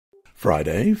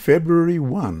Friday, February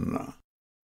 1.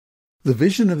 The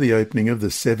vision of the opening of the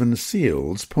 7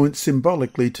 seals points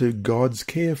symbolically to God's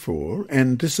care for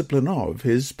and discipline of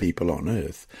his people on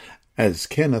earth. As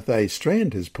Kenneth A.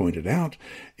 Strand has pointed out,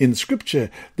 in Scripture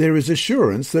there is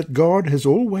assurance that God has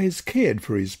always cared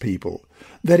for his people,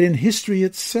 that in history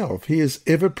itself he is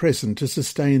ever present to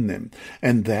sustain them,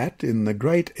 and that in the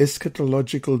great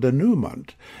eschatological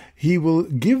denouement he will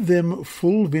give them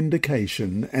full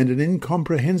vindication and an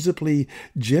incomprehensibly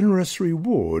generous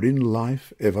reward in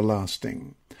life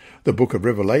everlasting. The book of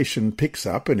Revelation picks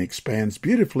up and expands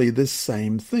beautifully this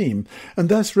same theme, and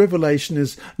thus Revelation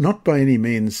is not by any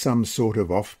means some sort of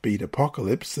offbeat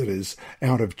apocalypse that is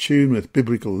out of tune with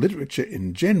biblical literature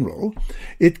in general.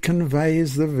 It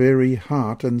conveys the very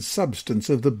heart and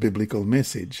substance of the biblical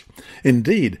message.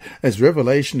 Indeed, as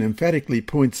Revelation emphatically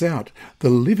points out, the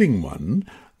living one,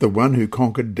 the one who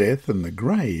conquered death and the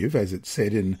grave, as it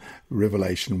said in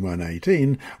Revelation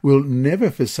 1:18, will never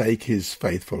forsake his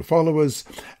faithful followers,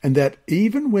 and that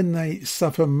even when they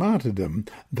suffer martyrdom,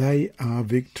 they are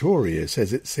victorious,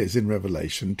 as it says in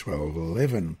Revelation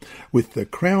 12:11, with the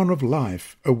crown of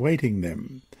life awaiting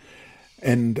them.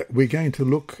 And we're going to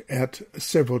look at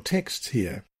several texts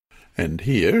here. And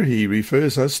here he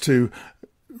refers us to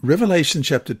Revelation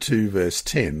chapter 2 verse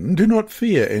 10, "Do not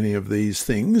fear any of these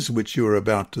things which you are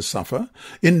about to suffer.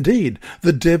 Indeed,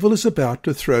 the devil is about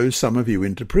to throw some of you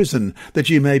into prison, that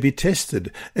you may be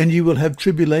tested, and you will have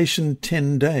tribulation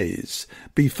 10 days.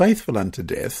 Be faithful unto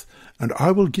death, and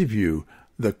I will give you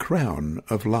the crown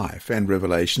of life." And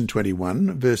Revelation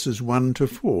 21 verses 1 to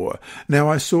 4, "Now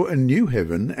I saw a new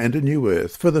heaven and a new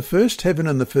earth, for the first heaven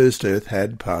and the first earth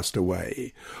had passed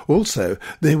away. Also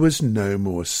there was no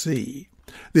more sea.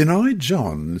 Then I,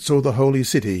 John, saw the holy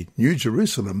city, New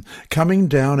Jerusalem, coming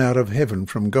down out of heaven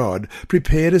from God,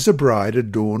 prepared as a bride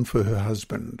adorned for her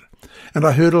husband. And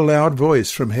I heard a loud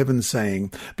voice from heaven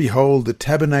saying, Behold, the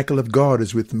tabernacle of God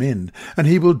is with men, and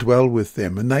he will dwell with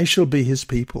them, and they shall be his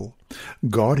people.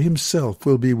 God himself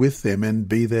will be with them and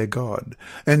be their God.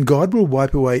 And God will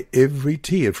wipe away every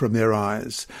tear from their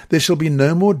eyes. There shall be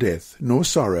no more death, nor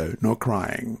sorrow, nor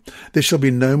crying. There shall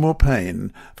be no more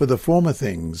pain, for the former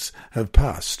things have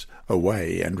passed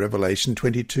away." And Revelation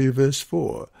 22 verse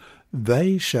 4,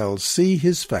 "They shall see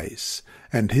his face,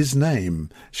 and his name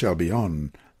shall be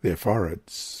on their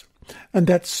foreheads." And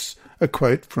that's a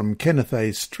quote from Kenneth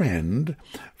A. Strand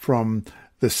from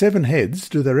The 7 Heads,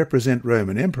 Do They Represent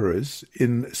Roman Emperors?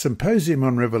 In Symposium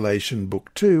on Revelation, Book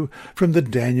 2, from the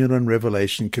Daniel and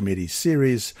Revelation Committee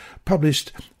series,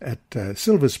 published at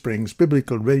Silver Springs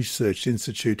Biblical Research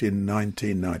Institute in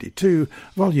 1992,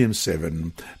 Volume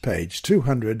 7, page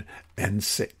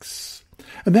 206.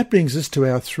 And that brings us to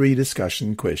our 3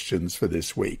 discussion questions for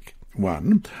this week.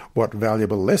 1. What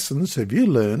valuable lessons have you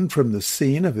learned from the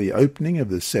scene of the opening of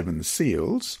the 7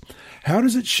 seals? How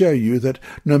does it show you that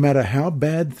no matter how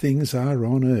bad things are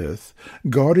on earth,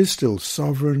 God is still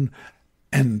sovereign,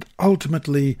 and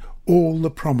ultimately all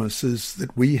the promises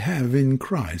that we have in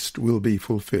Christ will be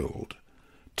fulfilled?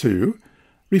 2.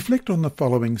 Reflect on the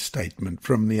following statement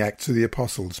from the Acts of the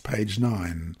Apostles, page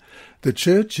 9. The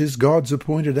Church is God's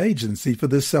appointed agency for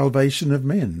the salvation of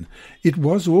men. It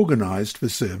was organized for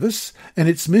service, and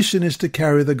its mission is to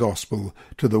carry the gospel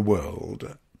to the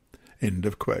world. End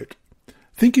of quote.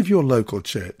 Think of your local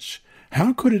church.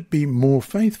 How could it be more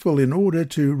faithful in order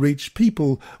to reach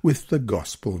people with the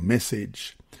gospel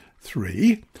message?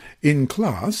 3. In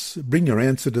class, bring your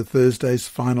answer to Thursday's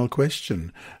final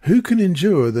question. Who can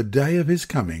endure the day of his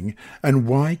coming, and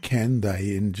why can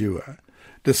they endure?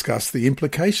 Discuss the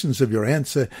implications of your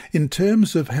answer in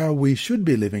terms of how we should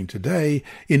be living today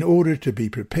in order to be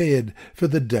prepared for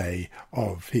the day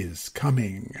of his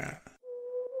coming.